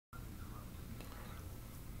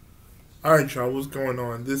Alright, y'all, what's going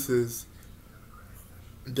on? This is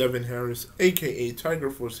Devin Harris, aka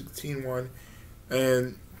Tiger4161,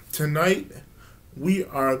 and tonight we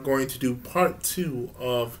are going to do part 2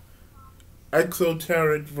 of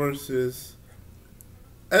Exoteric versus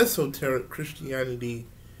Esoteric Christianity,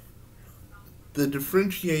 the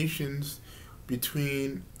differentiations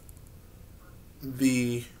between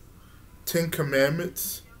the Ten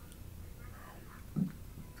Commandments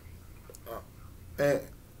and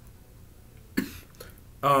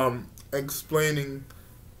explaining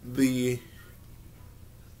the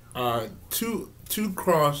two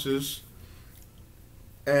crosses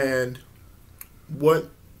and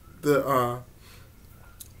what the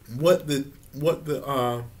what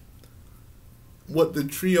the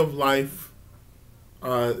tree of life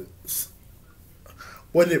uh,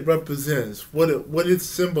 what it represents, what it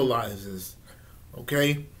symbolizes.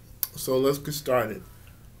 Okay, so let's get started.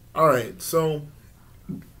 All right, so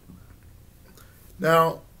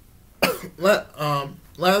now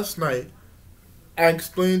last night I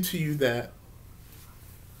explained to you that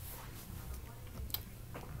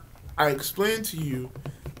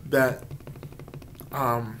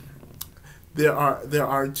um, there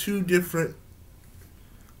are two different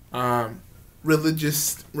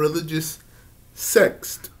religious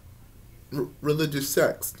sects,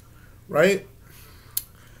 right?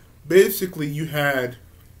 Basically, you had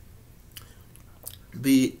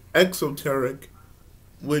the exoteric,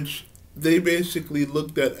 which they basically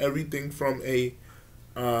looked at everything from a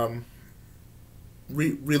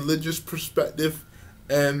religious perspective,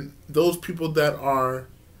 and those people that are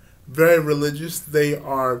very religious, they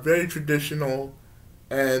are very traditional,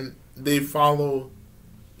 and they follow,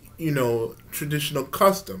 traditional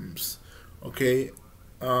customs. Okay,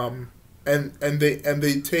 and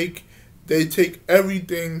they take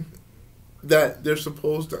everything that they're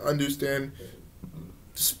supposed to understand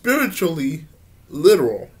spiritually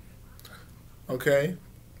literal. Okay.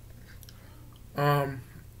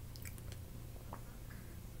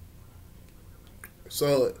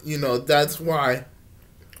 So that's why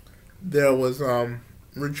there was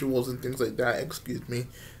rituals and things like that. Excuse me.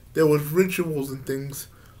 There was rituals and things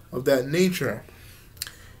of that nature.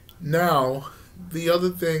 Now, the other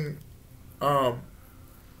thing I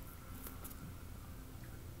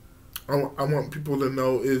want people to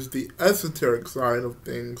know is the esoteric side of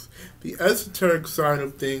things. The esoteric side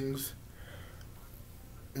of things,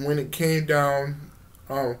 when it came down,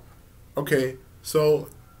 okay, so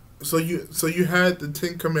you had the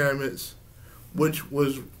Ten Commandments, which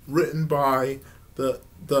was written by the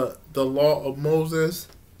law of Moses,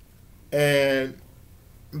 and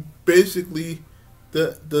basically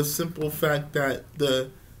the simple fact that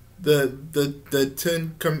the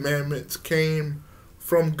Ten Commandments came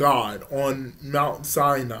from God on Mount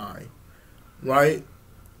Sinai, right?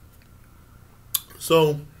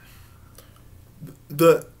 So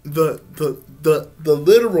the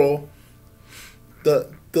literal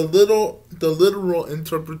literal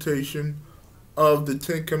interpretation of the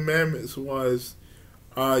Ten Commandments was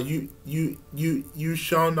you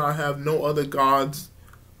shall not have no other gods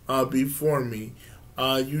before me.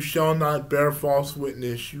 You shall not bear false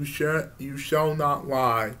witness. You shall not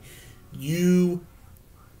lie. You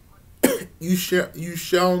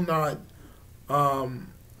shall not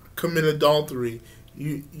commit adultery.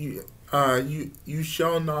 You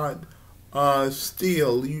shall not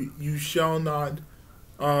steal. You shall not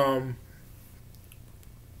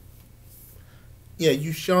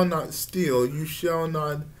you shall not steal. You shall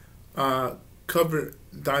not covet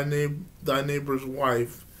thy neighbor's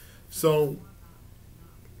wife. So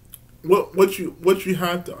what you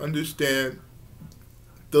have to understand,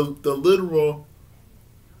 the literal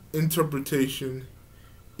interpretation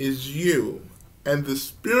is you, and the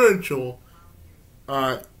spiritual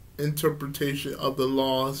interpretation of the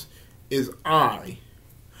laws is I.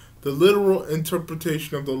 The literal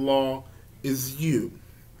interpretation of the law is you.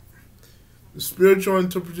 The spiritual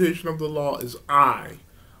interpretation of the law is I.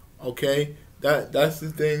 Okay, that's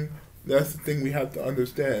the thing. That's the thing we have to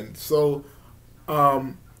understand. So,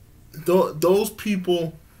 those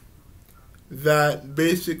people that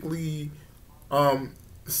basically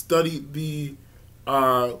studied the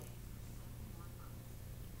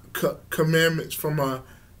commandments from a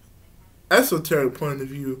esoteric point of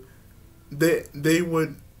view, they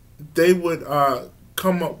would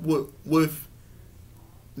come up with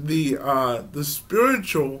the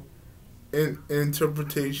spiritual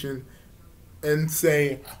interpretation and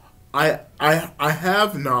say, I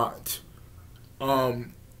have not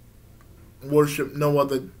worshipped no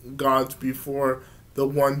other gods before the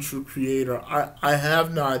one true creator. I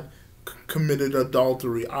have not committed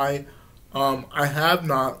adultery. I have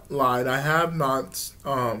not lied. I have not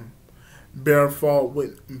bear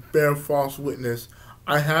false witness.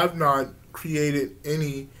 I have not created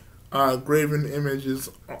any graven images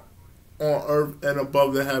on earth and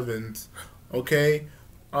above the heavens. Okay.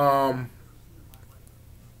 Um,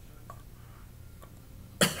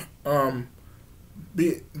 um,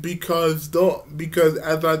 because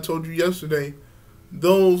as I told you yesterday,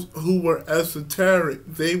 those who were esoteric,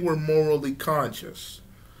 they were morally conscious.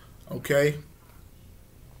 Okay.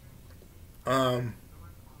 Um,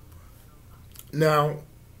 now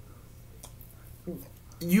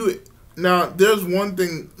you now there's one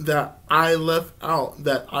thing that I left out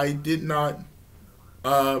that I did not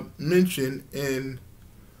mention in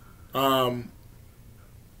um,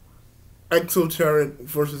 exoteric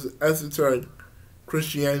versus esoteric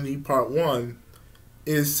Christianity part one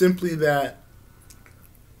is simply that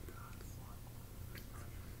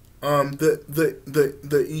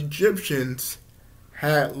the Egyptians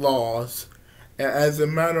had laws, and as a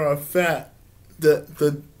matter of fact,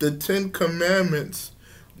 the Ten Commandments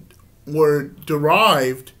were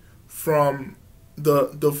derived from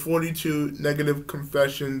the 42 negative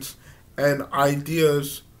confessions and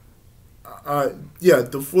ideas.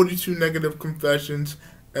 The 42 negative confessions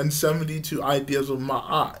and 72 ideas of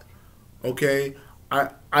Ma'at. Okay,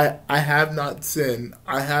 I have not sinned.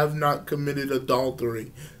 I have not committed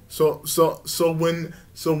adultery. So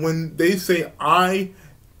when they say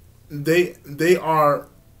they are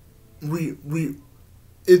re, re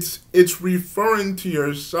it's referring to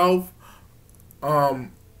yourself.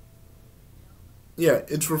 Um,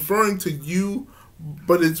 it's referring to you,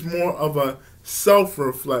 but it's more of a self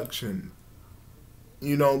reflection.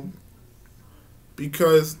 You know,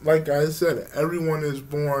 because like I said, everyone is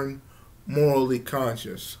born morally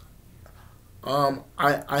conscious. I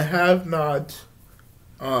have not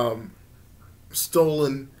um,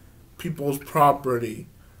 stolen people's property.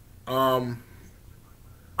 Um,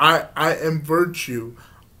 I am virtue.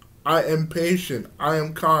 I am patient. I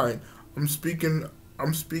am kind. I'm speaking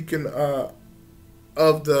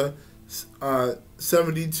of the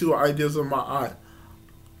 72 ideas of my eye.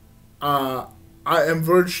 Uh, I am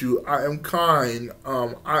virtue. I am kind.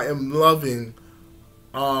 I am loving.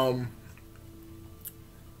 Um,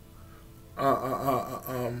 uh, uh,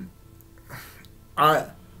 uh, um, I,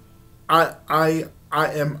 I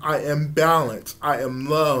am balance. I am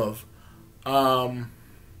love. Um,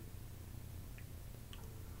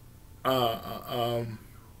 uh, uh, um,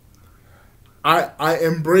 I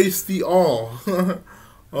embrace the all.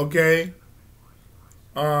 Okay.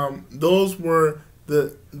 Those were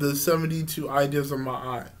the 72 ideas of my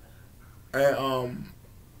eye. And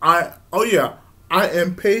I oh yeah, I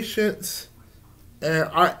am patient and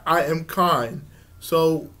I am kind.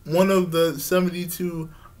 So one of the 72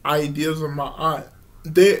 ideas of my eye,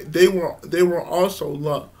 they were also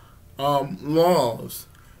laws.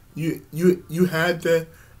 You had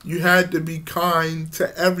to be kind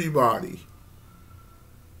to everybody.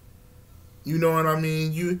 You know what I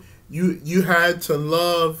mean? You had to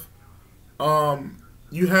love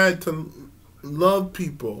you had to love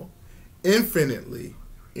people infinitely.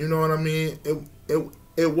 You know what I mean?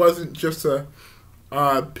 It wasn't just a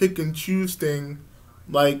pick and choose thing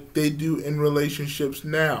like they do in relationships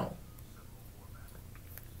now.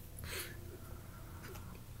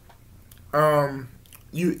 Um,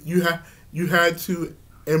 you had to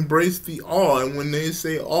embrace the all, and when they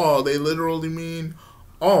say all, they literally mean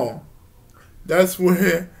all. That's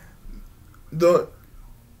where the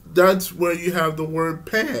that's where you have the word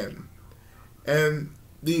pan, and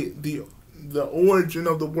the origin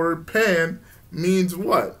of the word pan means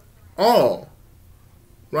what? All,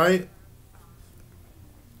 right?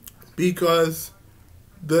 Because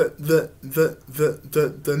the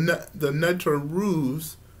nectar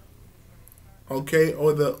roots, okay,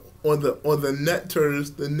 or the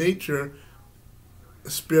nectars, the nature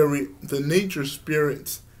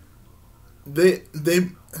spirits, they they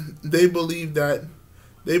they believe that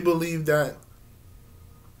they believe that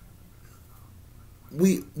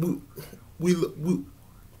we we we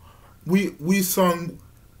we we sung.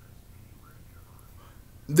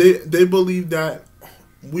 They believe that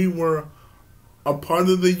we were a part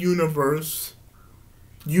of the universe.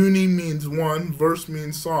 Uni means one, verse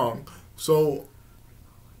means song. So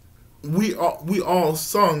we all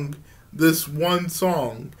sung this one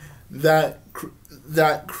song that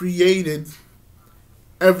created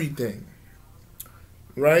everything,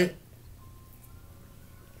 right?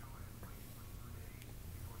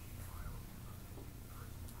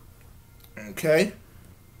 Okay.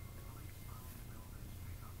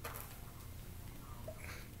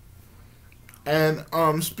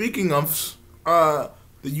 And speaking of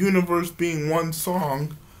the universe being one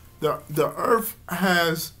song, the earth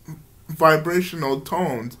has vibrational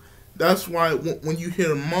tones. That's why when you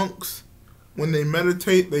hear monks, when they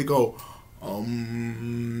meditate, they go,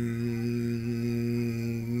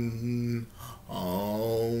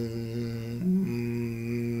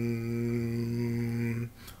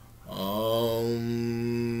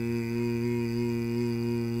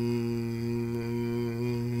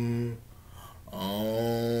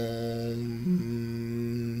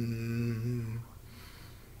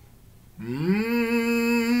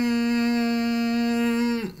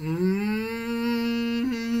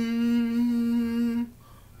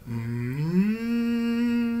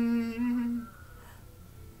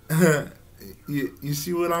 you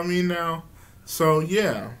see what I mean now? So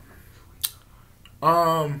yeah.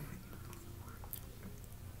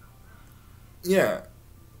 Yeah.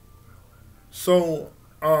 So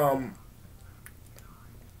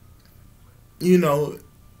you know,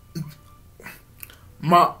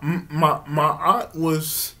 my aunt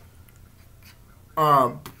was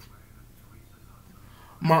um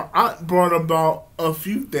my aunt brought about a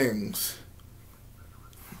few things.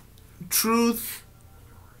 Truth.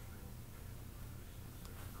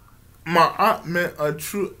 My aunt meant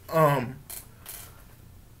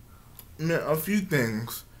meant a few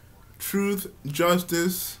things. Truth,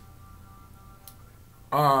 justice,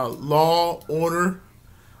 law, order,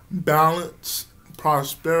 balance,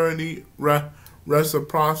 prosperity,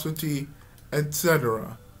 reciprocity,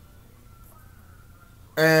 etc.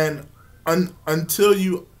 And until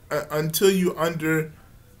you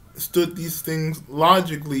understood these things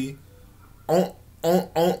logically,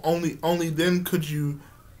 only then could you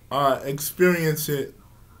experience it,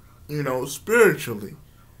 spiritually.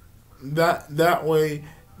 That way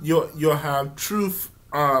you'll have truth,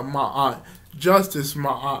 ma'at, justice,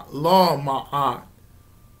 ma'at, law, ma'at,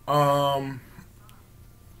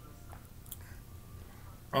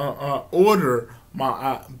 order,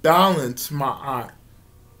 ma'at, balance, ma'at,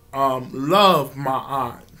 love,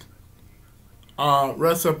 ma'at,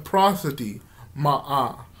 reciprocity,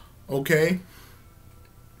 ma'at. Okay.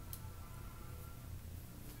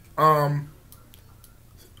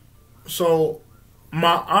 So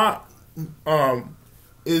ma'at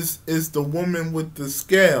is the woman with the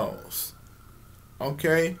scales.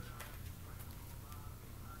 Okay.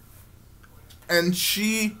 And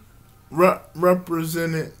she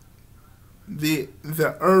represented the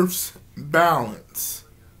earth's balance.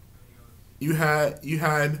 You had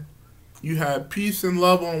peace and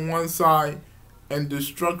love on one side and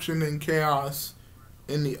destruction and chaos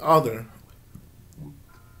in the other.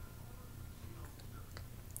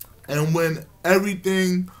 And when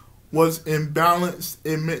everything was in balance,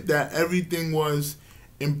 it meant that everything was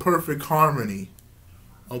in perfect harmony.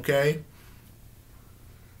 Okay?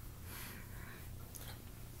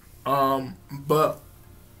 But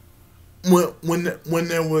when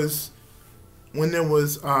there was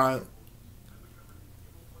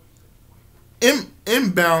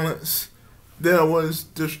imbalance, there was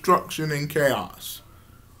destruction and chaos.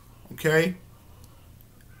 Okay?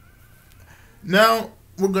 Now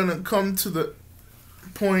we're gonna come to the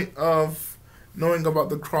point of knowing about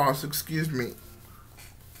the cross. Excuse me.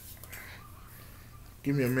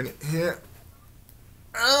 Give me a minute here.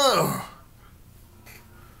 Ugh.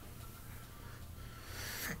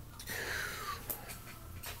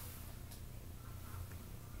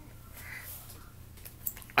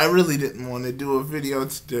 I really didn't want to do a video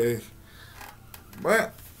today,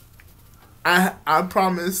 but I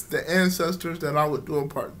promised the ancestors that I would do a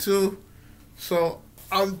part 2, so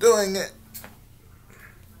I'm doing it.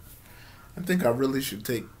 I think I really should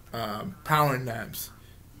take power naps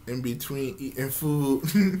in between eating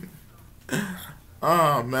food.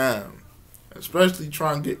 Oh man, especially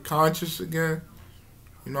trying to get conscious again.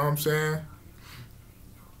 You know what I'm saying?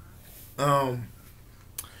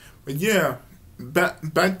 But yeah,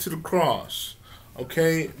 back to the cross.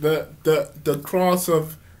 Okay, the cross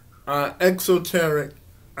of exoteric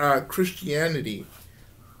Christianity.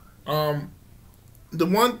 The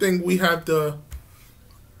one thing we have to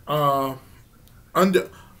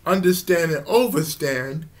understand and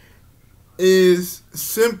overstand is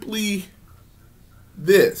simply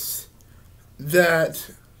this: that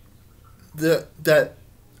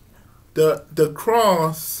the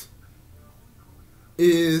cross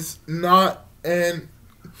is not an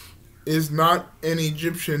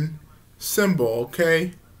Egyptian symbol,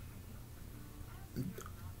 okay?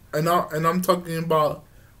 And I'm talking about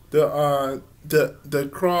the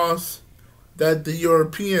cross that the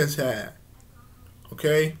Europeans had,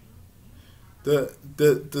 okay?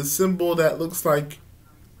 The symbol that looks like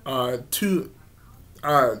two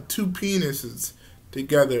penises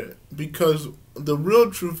together, because the real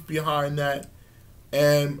truth behind that,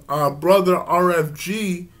 and our brother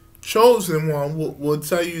RFG Chosen One will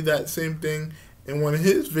tell you that same thing in one of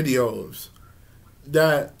his videos,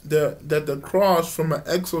 that the cross from an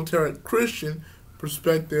exoteric Christian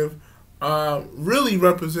perspective really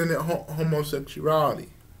represented homosexuality.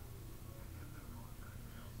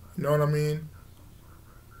 You know what I mean?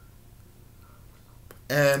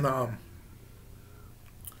 And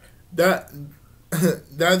that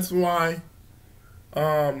that's why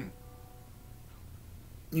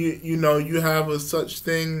you know you have a such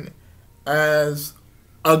thing as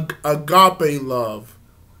agape love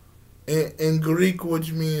in Greek,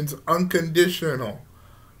 which means unconditional.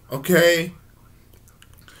 Okay,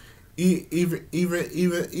 even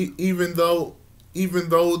though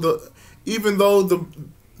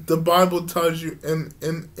the Bible tells you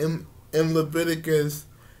in Leviticus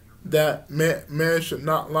that man should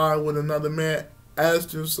not lie with another man, as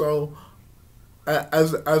to so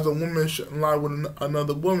as a woman shouldn't lie with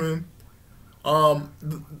another woman.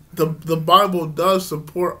 The Bible does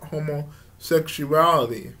support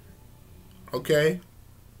homosexuality. Okay,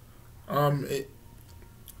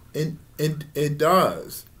 it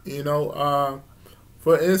does. You know,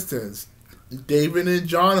 for instance, David and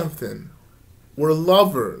Jonathan were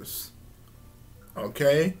lovers.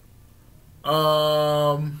 Okay,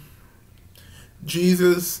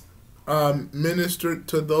 Jesus ministered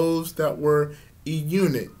to those that were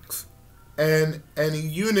eunuchs, and a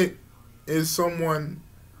eunuch is someone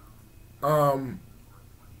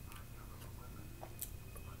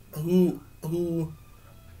who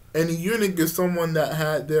and a eunuch is someone that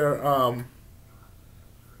had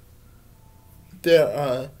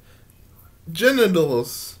their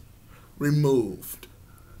genitals removed.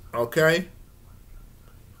 Okay,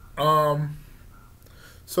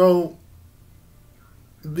 so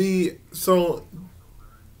the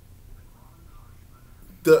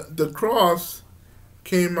cross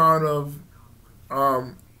came out of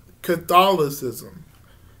Catholicism.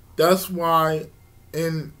 That's why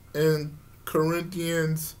in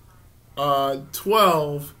Corinthians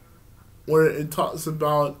 12, where it talks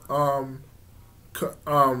about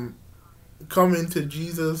coming to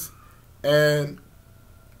Jesus and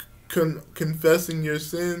confessing your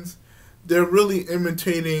sins, they're really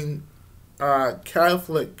imitating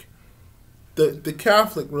Catholic, the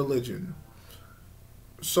Catholic religion.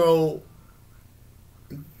 So,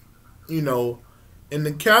 you know, in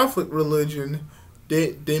the Catholic religion,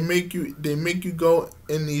 they make you go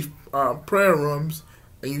in these prayer rooms,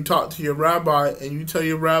 and you talk to your rabbi, and you tell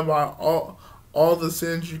your rabbi all the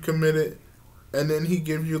sins you committed, and then he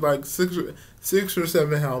gives you like six or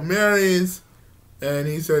seven Hail Marys, and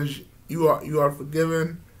he says you are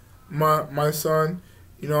forgiven, my son.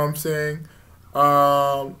 You know what I'm saying?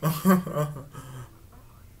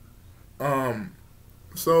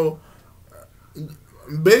 So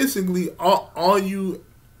basically, all you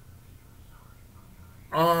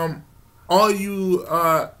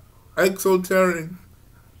exoteric,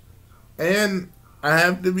 and I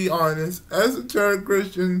have to be honest, esoteric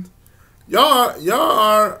Christians, y'all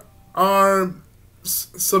are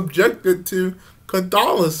subjected to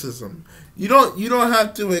Catholicism. You don't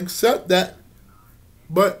have to accept that,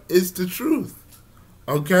 but it's the truth.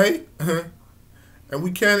 Okay? And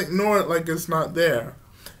we can't ignore it like it's not there.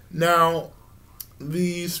 Now,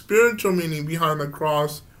 the spiritual meaning behind the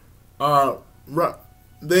cross,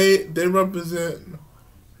 they represent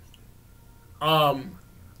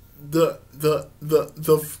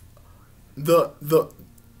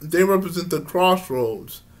they represent the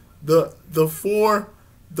crossroads, the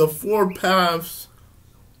four paths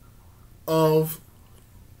of,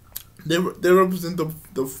 they represent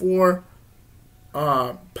the four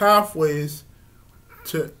pathways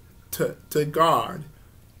to God.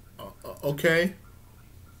 Okay.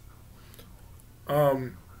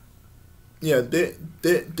 Yeah, they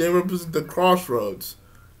represent the crossroads.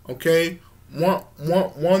 Okay,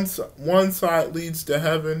 one side leads to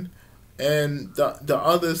heaven, and the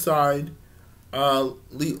other side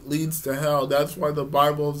leads to hell. That's why the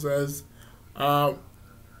Bible says, for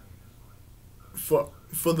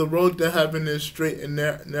the road to heaven is straight and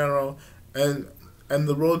narrow, and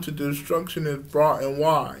the road to destruction is broad and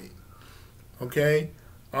wide. Okay,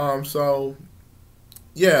 so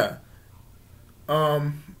yeah,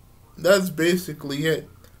 that's basically it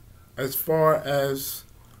as far as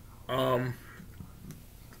the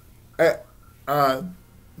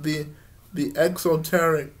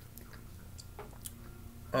exoteric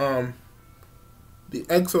the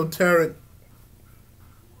exoteric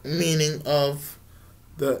meaning of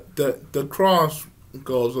the cross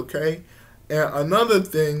goes. Okay, and another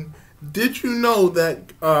thing Did you know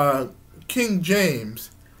that King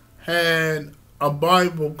James had a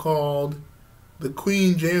Bible called the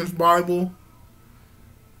Queen James Bible?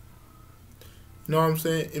 You know what I'm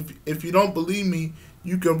saying? If you don't believe me,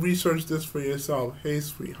 you can research this for yourself. Hey,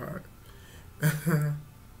 sweetheart.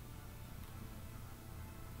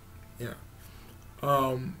 Yeah.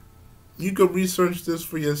 Um, you can research this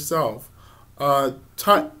for yourself.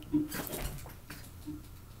 Type.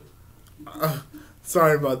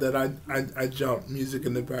 Sorry about that. I jumped. Music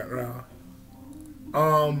in the background.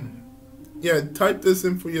 Um, yeah. Type this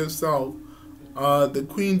in for yourself. The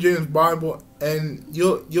Queen James Bible, and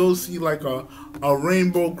you'll see like a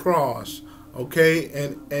rainbow cross. Okay,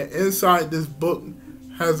 and inside this book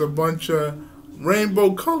has a bunch of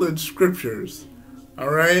rainbow colored scriptures. All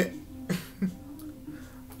right.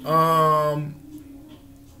 Um.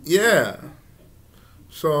 Yeah.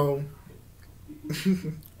 So.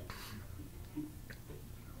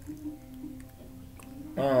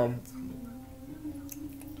 um.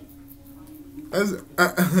 That's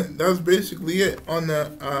that's basically it on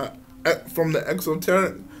the from the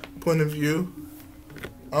exoteric point of view.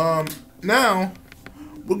 Now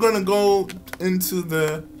we're gonna go into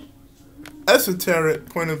the esoteric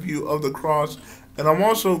point of view of the cross, and I'm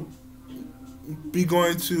also be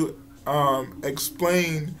going to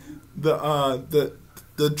explain the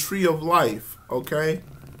tree of life. Okay.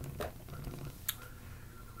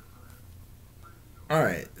 All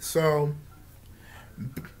right. So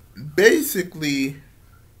basically,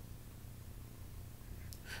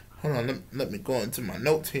 hold on. Let me go into my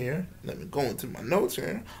notes here. Let me go into my notes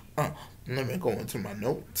here. Let me go into my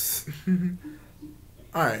notes.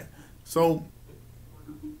 All right. So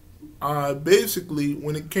basically,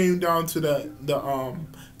 when it came down to the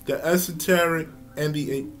esoteric and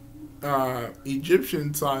the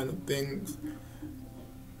Egyptian side of things,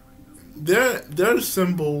 their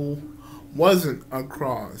symbol wasn't a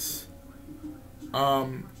cross.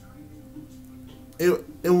 Um, it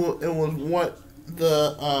was what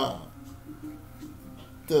the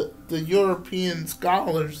European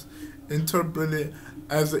scholars interpreted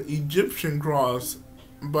as an Egyptian cross,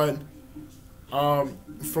 but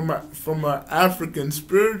from an African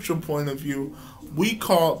spiritual point of view, we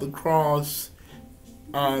call the cross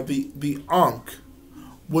the Ankh,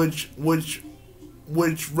 which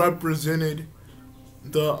represented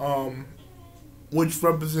the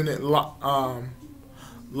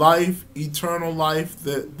life, eternal life,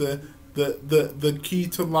 the key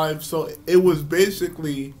to life. So it was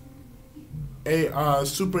basically a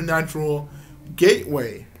supernatural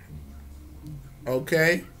gateway.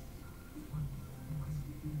 Okay.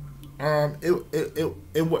 It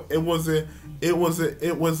was a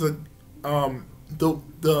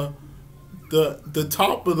the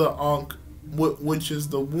top of the Ankh, which is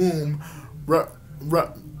the womb, re, re,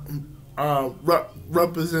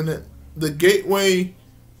 represented the gateway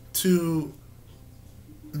to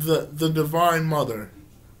the Divine Mother.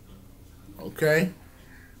 Okay.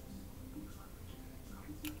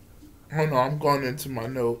 Hold on, I'm going into my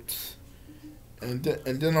notes, and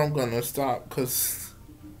then I'm gonna stop because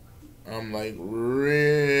I'm like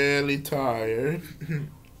really tired.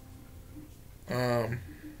 um.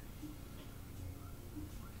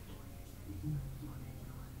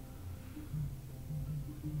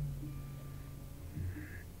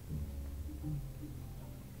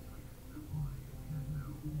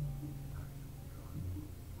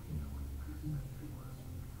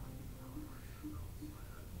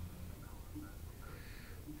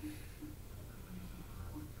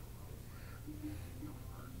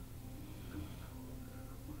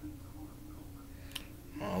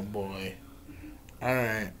 Oh boy. All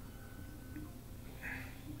right.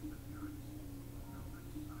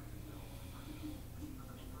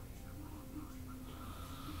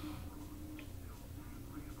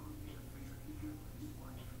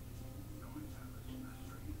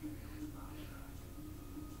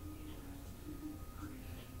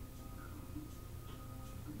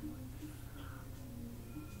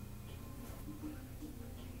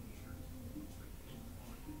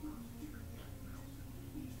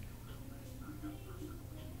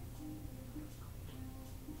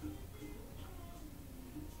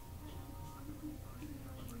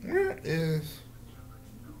 Where is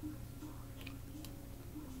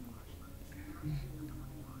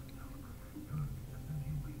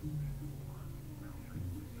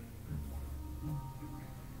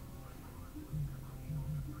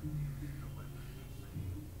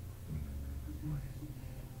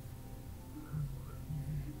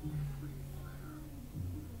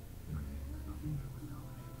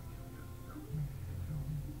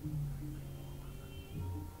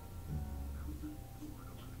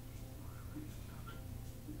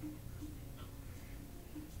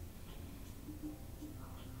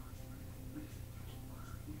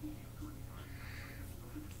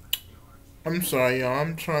I'm sorry, y'all.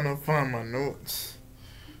 I'm trying to find my notes,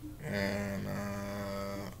 and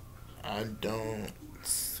I don't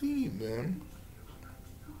see them.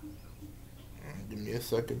 Give me a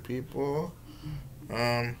second, people.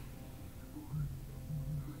 Um,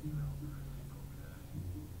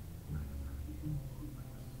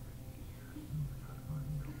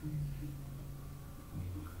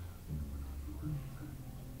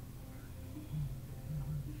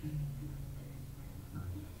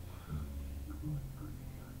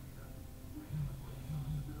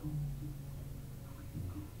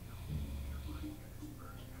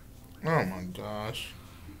 oh my gosh,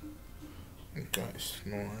 you guys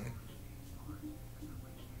snoring.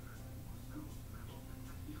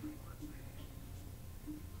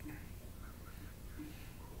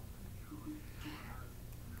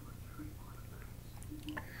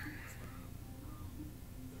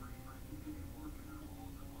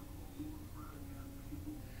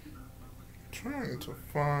 Trying to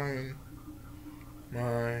find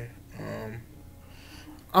my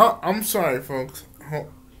I'm sorry, folks.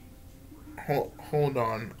 Hold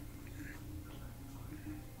on.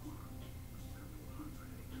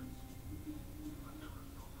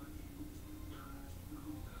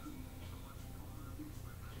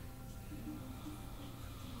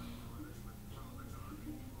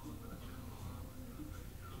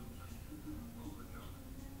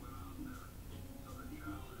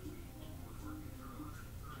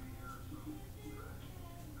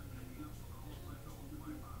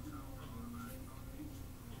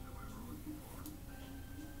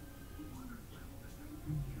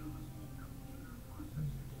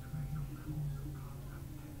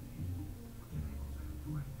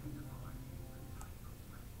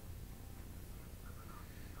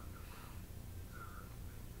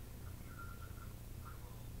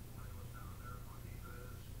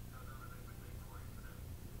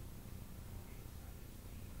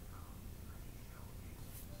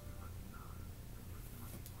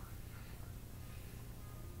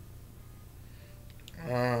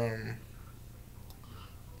 Um.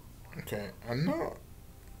 Okay.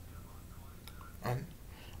 I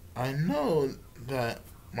I know that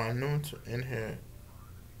my notes are in here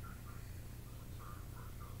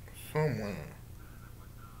somewhere.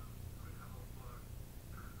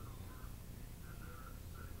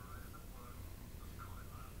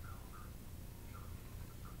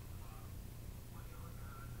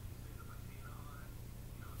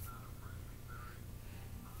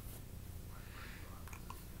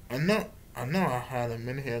 I know. I know I had them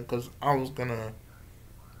in here because I was gonna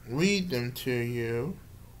read them to you.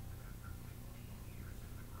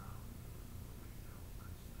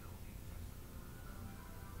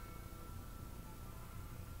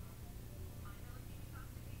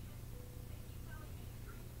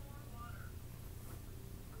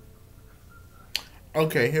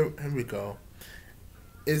 Okay. Here we go.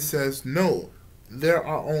 It says no. There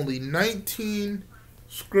are only 19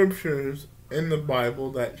 scriptures in the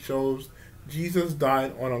Bible that shows Jesus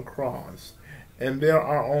died on a cross, and there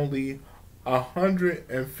are only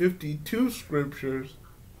 152 scriptures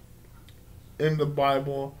in the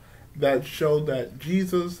Bible that show that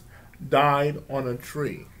Jesus died on a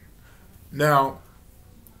tree. Now,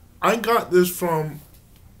 I got this from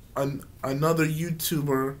another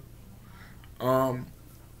YouTuber. Um,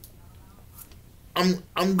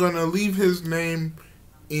 I'm gonna leave his name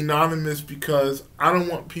anonymous because I don't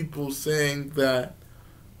want people saying that.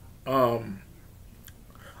 Um,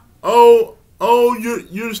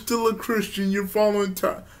 you're still a Christian. You're following.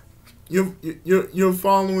 You're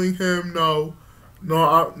following him. No,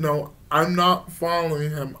 no. I'm not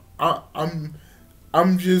following him.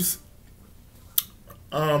 I'm just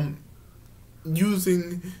um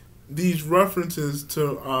using these references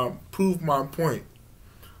to prove my point.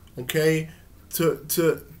 Okay,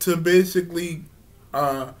 to basically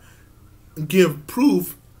uh, give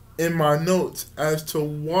proof in my notes as to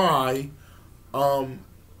why um,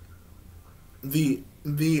 the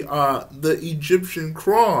Egyptian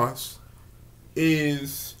cross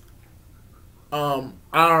is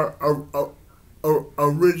our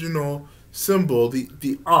original symbol,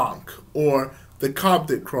 the Ankh or the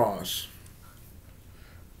Coptic cross,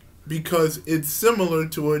 because it's similar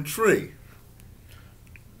to a tree,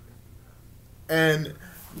 and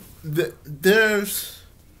there's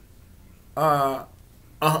a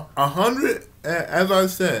hundred. As I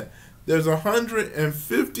said, there's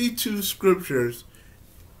 152 scriptures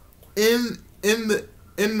in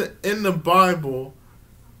the Bible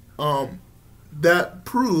that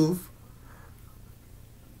prove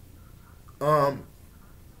um,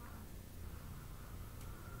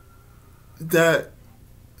 that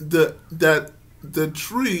the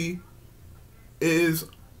tree is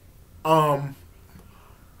um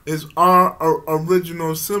is our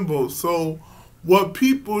original symbol. So what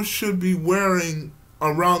people should be wearing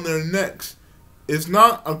around their necks is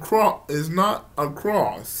not a cross. Is not a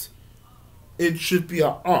cross. It should be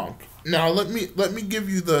an ankh. Now let me give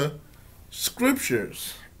you the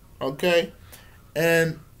scriptures, okay?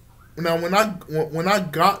 And now when I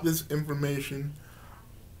got this information,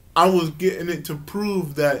 I was getting it to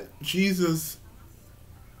prove that Jesus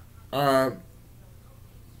uh,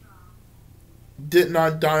 did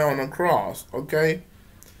not die on a cross. Okay.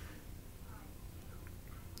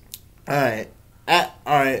 All right. All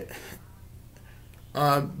right.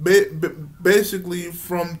 Basically,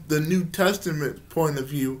 from the New Testament point of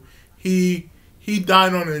view, he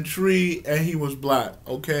died on a tree and he was black.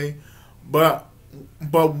 Okay, but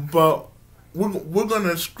but we're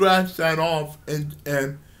gonna scratch that off, and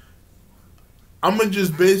I'm gonna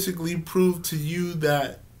just basically prove to you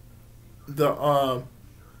that the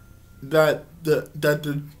that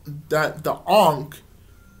the Ankh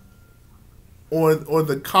or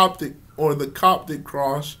the Coptic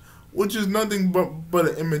cross, which is nothing but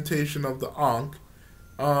an imitation of the Ankh,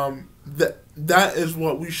 that is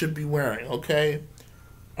what we should be wearing. Okay,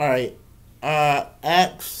 all right.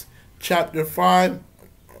 Acts chapter 5,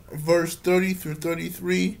 verse 30 through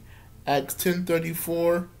 33, Acts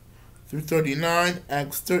 10:34 through 39,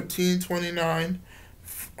 Acts 13:29,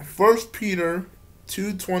 1 Peter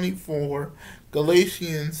 2:24,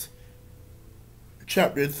 Galatians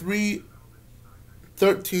chapter 3,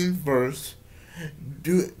 13th verse,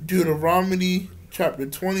 Deuteronomy chapter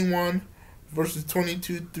 21, verses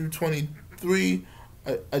 22 through 23,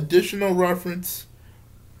 additional reference,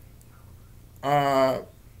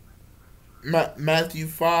 Matthew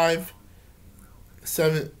 5,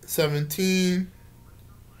 17.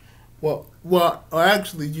 Well,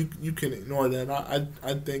 actually, you can ignore that.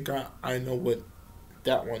 I think I know what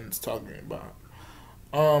that one's talking about.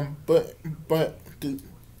 But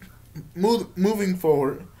moving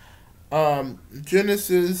forward,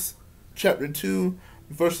 Genesis chapter 2,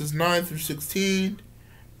 verses 9 through 16,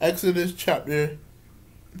 Exodus chapter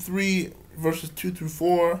 3, verses 2 through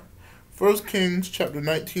 4, 1 Kings chapter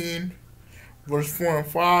 19, verse 4 and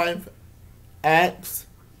 5, Acts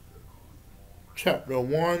chapter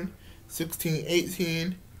 1, 16,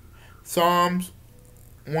 18, Psalms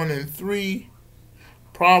 1 and 3,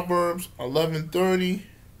 Proverbs 11:30,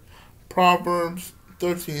 Proverbs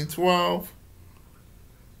 13:12,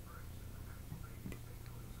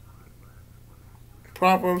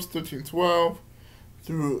 Proverbs 13:12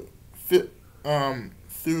 through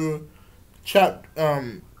chapter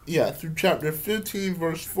 15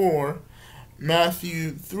 verse 4,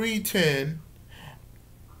 Matthew 3:10,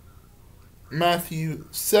 Matthew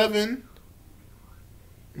 7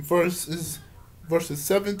 verses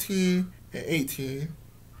 17 and 18,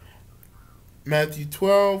 Matthew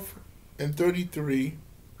 12 and 33,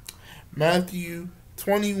 Matthew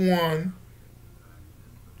 21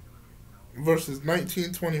 verses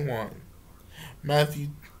 19-21, Matthew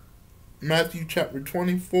chapter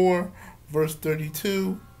 24 verse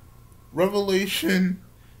 32, Revelation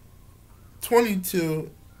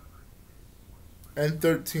 22 and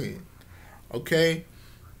 13. Okay,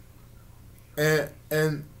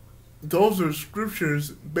 and those are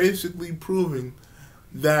scriptures basically proving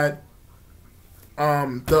that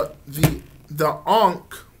the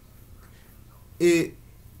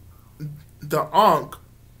Ankh,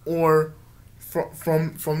 or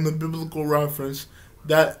from the biblical reference,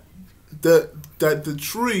 that the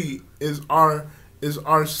tree is our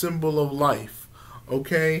symbol of life.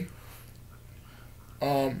 Okay.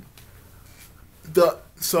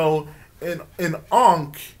 So an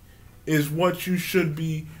Ankh is what you should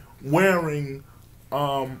be wearing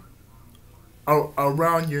around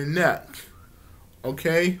your neck.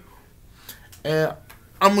 Okay, and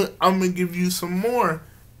I'm gonna give you some more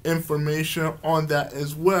information on that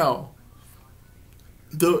as well.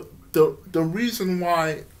 The reason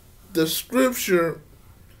why the scripture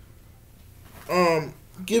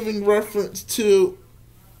giving reference to,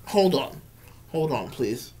 hold on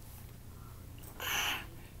please.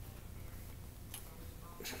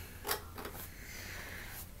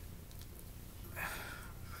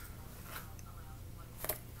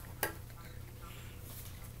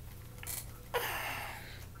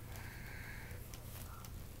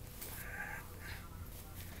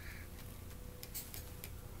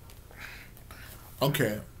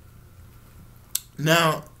 Okay.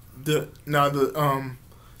 Now the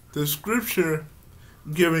scripture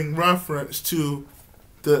giving reference to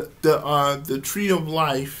the tree of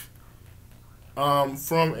life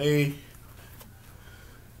from a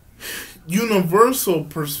universal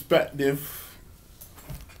perspective,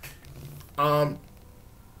 um,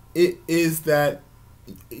 it is that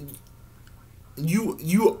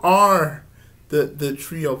you are the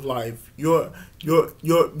tree of life. Your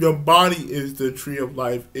body is the tree of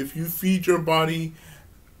life. If you feed your body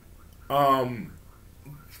um,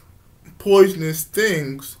 poisonous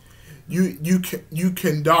things, you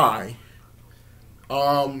can die.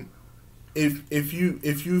 Um, if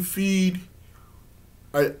you feed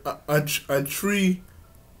a tree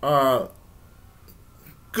uh,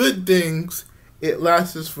 good things, it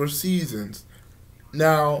lasts for seasons.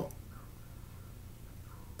 Now,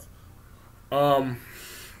 um,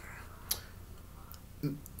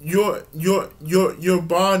 your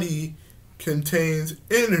body contains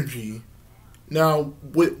energy. Now,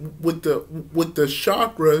 with the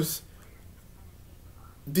chakras,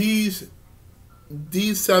 these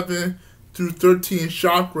 7 through 13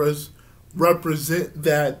 chakras represent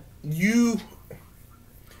that you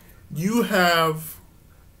have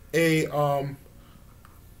a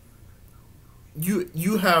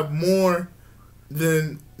you have more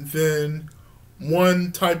than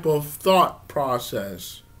one type of thought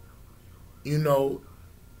process. You know,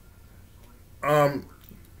 um,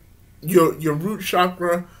 your root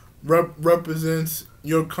chakra represents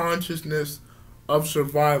your consciousness of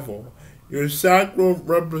survival. Your sacral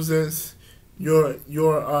represents your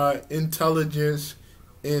intelligence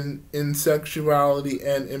in sexuality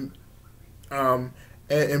um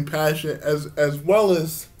and passion, as well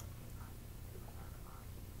as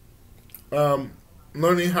um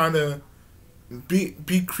learning how to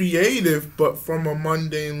be creative, but from a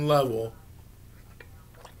mundane level.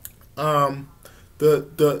 Um,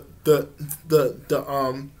 the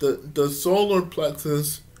solar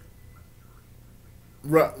plexus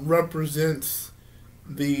represents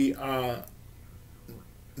the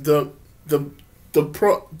the the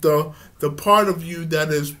the part of you that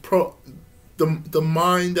is the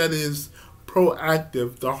mind that is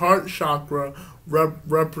proactive. The heart chakra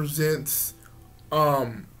represents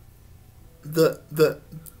um the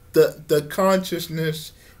the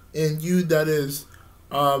consciousness in you that is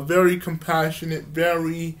very compassionate,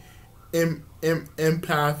 very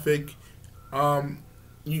empathic. Um,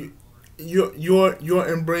 you you're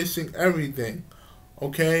embracing everything.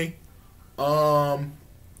 Okay. Um.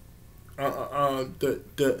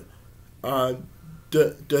 The uh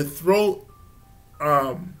the throat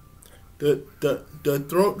the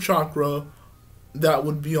throat chakra that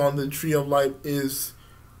would be on the tree of life is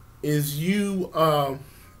you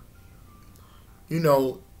you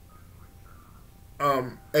know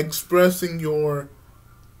expressing your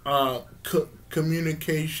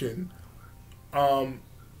communication, um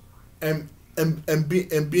and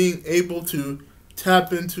being able to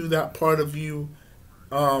tap into that part of you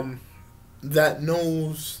um that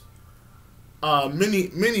knows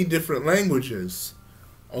many different languages.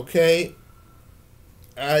 Okay,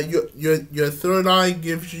 your third eye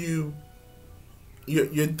gives you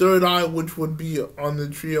your third eye, which would be on the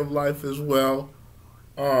tree of life as well.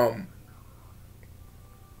 Um,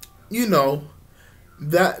 you know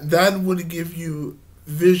that would give you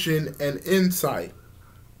vision and insight.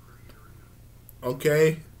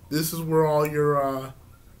 Okay, this is where all your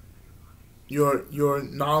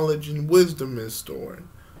knowledge and wisdom is stored.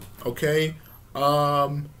 Okay,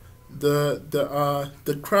 um,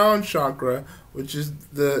 the crown chakra, which is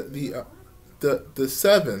the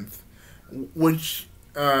seventh, which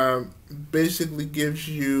basically gives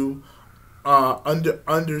you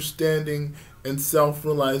understanding and self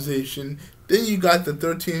realization. Then you got the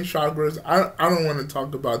 13 chakras. I don't want to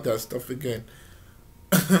talk about that stuff again.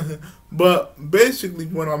 But basically,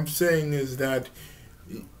 what I'm saying is that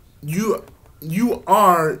you you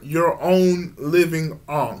are your own living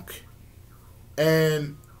ankh,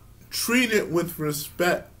 and treat it with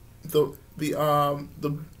respect. The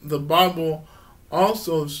Bible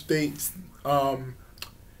also states,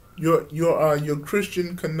 your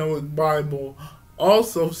Christian canonic Bible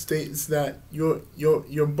also states that your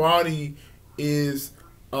body is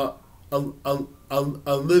a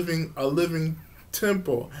living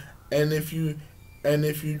temple, and if you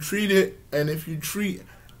treat it, and if you treat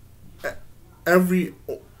every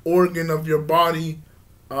organ of your body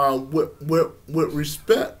with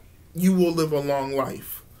respect, you will live a long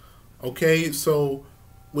life. Okay, so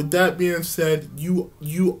with that being said, you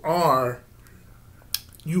are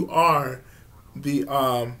the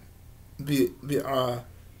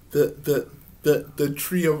the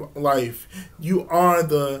tree of life. You are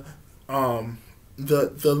the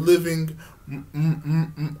living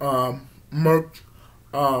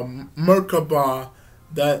Merkaba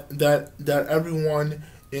that everyone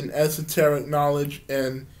in esoteric knowledge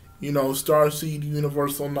and starseed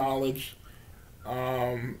universal knowledge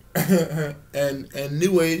and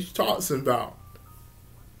New Age talks about.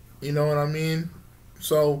 You know what I mean?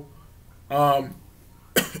 So um,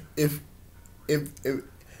 if if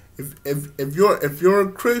if if you're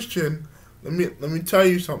a Christian, let me tell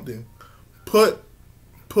you something. Put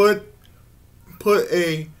put put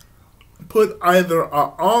a put either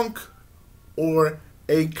a ankh or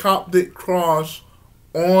a Coptic cross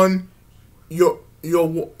on your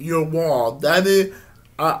wall. That is,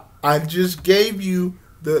 I just gave you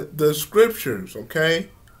the scriptures. Okay,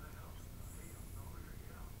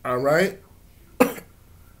 all right.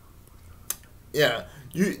 Yeah,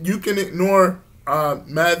 you can ignore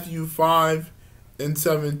Matthew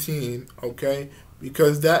 5:17. Okay,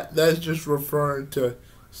 because that's just referring to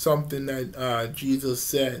something that Jesus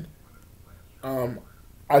said. Um,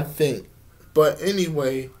 I think, but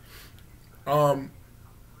anyway, um,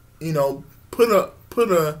 you know, put a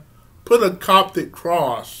Coptic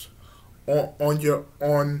cross on your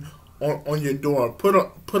on your door. Put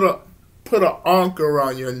a ankh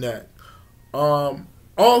around your neck.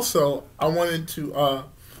 Also, I wanted to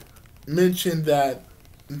mention that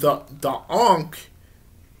the ankh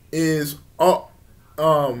is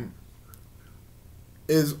um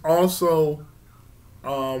is also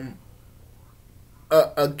um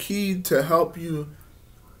a key to help you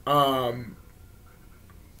um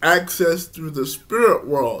access through the spirit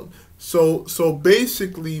world. So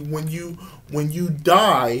basically, when you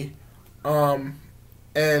die, um,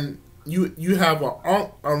 and you have a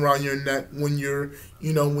ankh around your neck when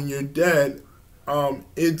when you're dead,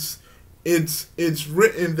 it's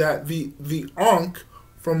written that the ankh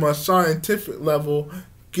from a scientific level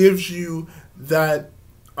gives you that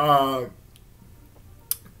uh,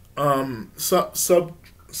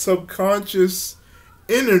 subconscious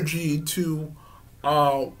energy to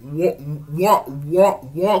walk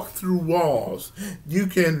through walls. You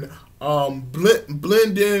can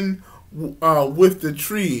blend in with the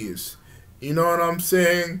trees. You know what I'm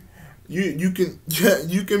saying? You can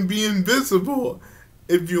you can be invisible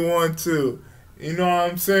if you want to. You know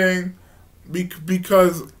what I'm saying?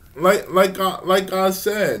 Because like I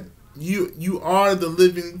said, you are the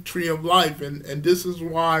living tree of life, and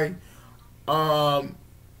um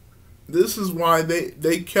this is why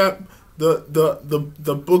they kept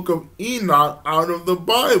the book of Enoch out of the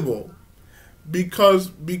Bible,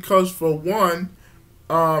 because for one,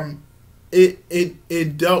 um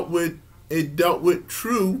it dealt with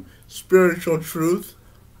true spiritual truth.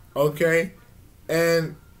 Okay,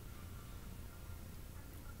 and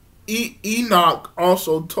Enoch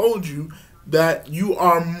also told you that you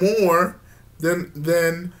are more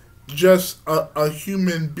than just a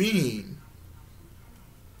human being.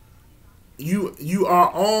 You are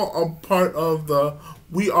all a part of the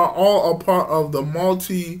we are all a part of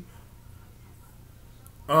the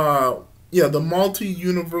uh the multi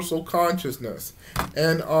universal consciousness.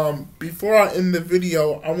 And before I end the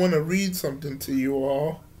video, I want to read something to you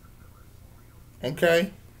all.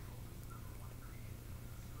 Okay?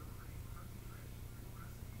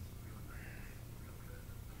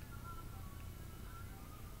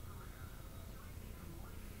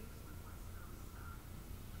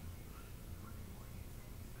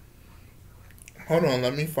 Hold on,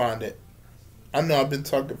 let me find it. I know I've been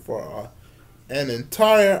talking for an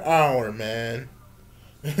entire hour, man.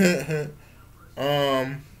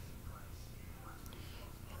 um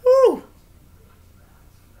whew.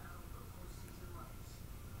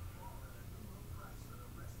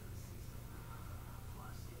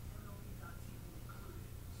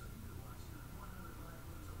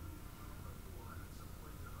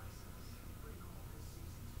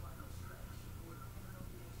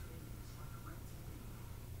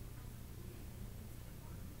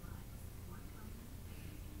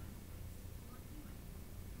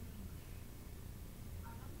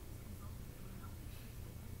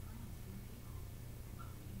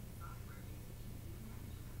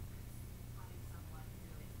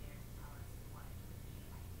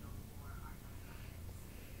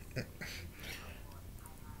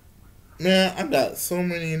 Man, I got so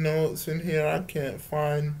many notes in here I can't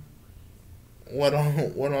find what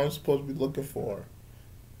I'm supposed to be looking for.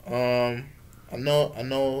 Um, I know,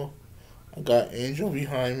 I got Angel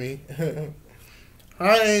behind me.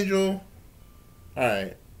 Hi, Angel. All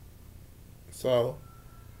right, so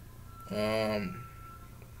um,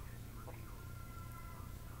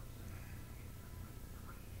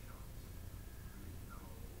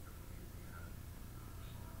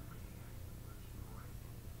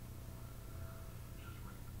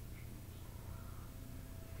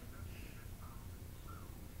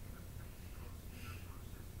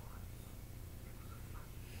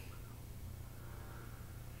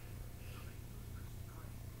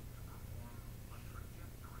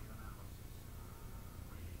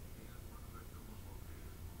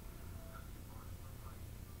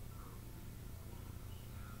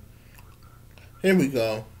 Here we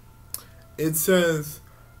go. It says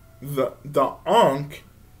the Ankh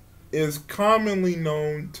is commonly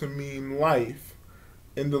known to mean life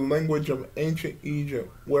in the language of ancient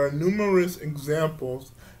Egypt, where numerous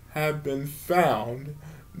examples have been found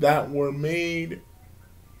that were made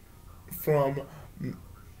from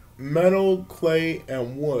metal, clay,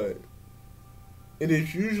 and wood. It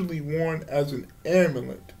is usually worn as an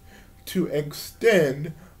amulet to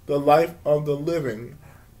extend the life of the living,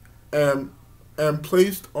 and, and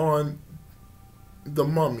placed on the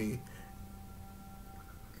mummy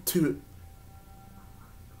to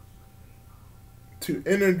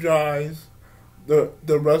energize the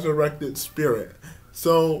resurrected spirit.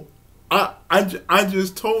 So I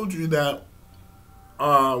just told you that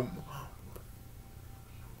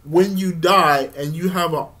when you die and you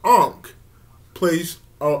have an ankh placed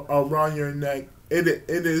around your neck, it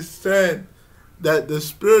is said that the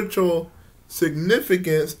spiritual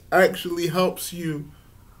significance actually helps you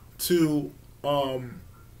to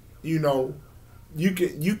you know, you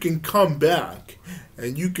can come back,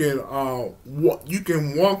 and you can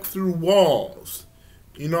walk through walls.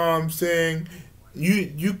 You know what I'm saying?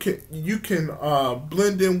 You can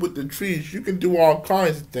blend in with the trees. You can do all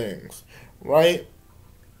kinds of things, right?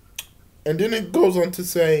 And then it goes on to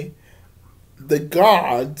say the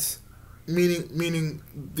gods, meaning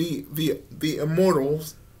the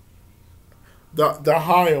immortals, the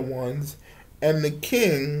higher ones, and the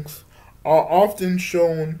kings are often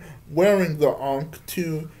shown wearing the ankh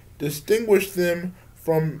to distinguish them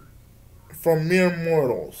from mere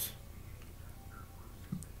mortals.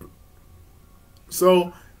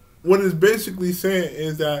 So, what it's basically saying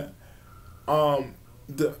is that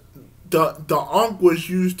the ankh was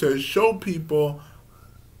used to show people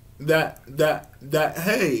that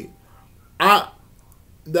hey, I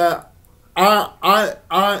that I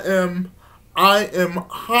am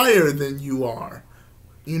higher than you are,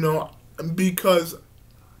 you know, because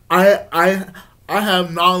I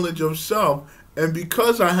have knowledge of self, and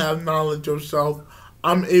because I have knowledge of self,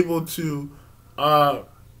 I'm able to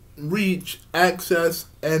reach, access,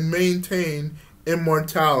 and maintain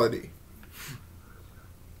immortality.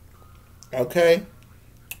 Okay?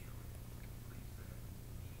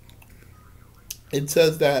 It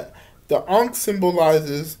says that the Ankh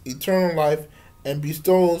symbolizes eternal life and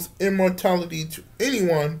bestows immortality to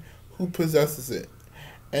anyone who possesses it.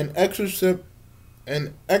 An excerpt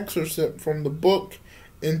from the book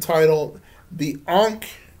entitled "The Ankh: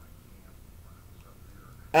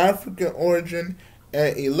 African Origin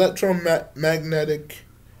and Electromagnetic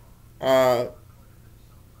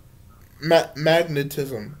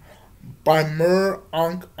Magnetism" by Mir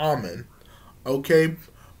Ankh Amen. Okay,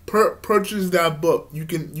 purchase that book. You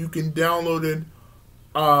can download it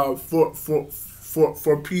for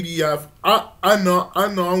PDF. I know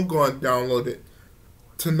I'm going to download it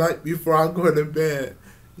tonight before I go to bed.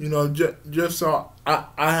 You know, just so I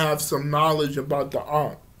have some knowledge about the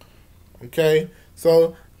Ankh. Okay,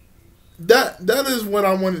 so that is what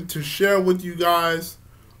I wanted to share with you guys.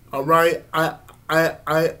 All right, I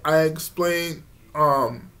explained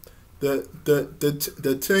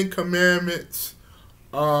the Ten Commandments,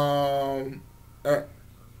 and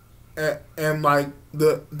like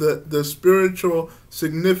the spiritual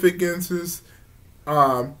significances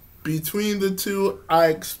between the two. I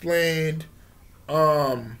explained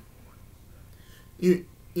the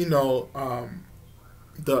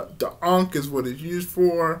Ankh is what it's used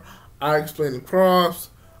for. I explained the cross.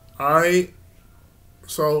 Alright,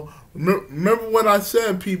 so remember what I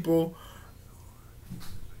said, people.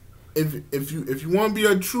 If you want to be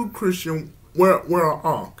a true Christian, wear an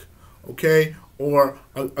ankh, okay, or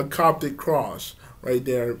a Coptic cross right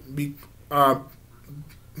there.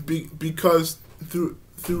 Because through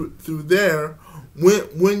there,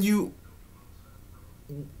 when you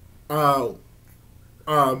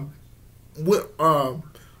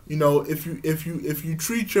if you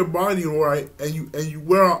treat your body right and you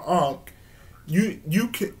wear an ankh, you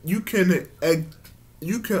can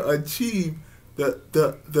achieve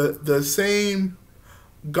the same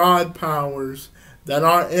God powers that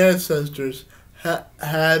our ancestors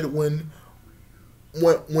had when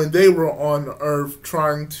they were on earth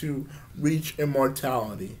trying to reach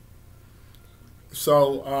immortality.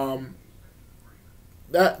 So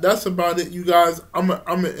that's about it, you guys. I'm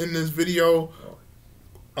gonna end this video.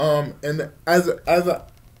 And as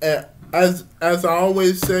I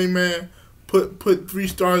always say, man, put 3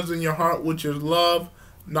 stars in your heart, which is love,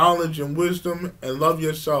 knowledge, and wisdom, and love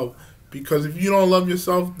yourself. Because if you don't love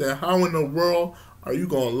yourself, then how in the world are you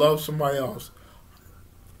gonna love somebody else?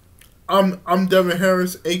 I'm Devin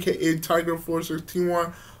Harris, aka Tiger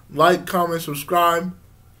 461. Like, comment, subscribe,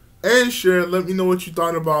 and share. Let me know what you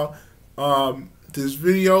thought about this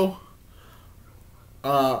video.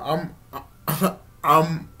 I'm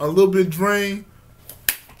I'm a little bit drained.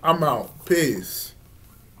 I'm out. Peace.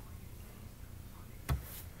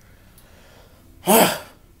 That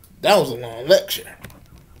was a long lecture.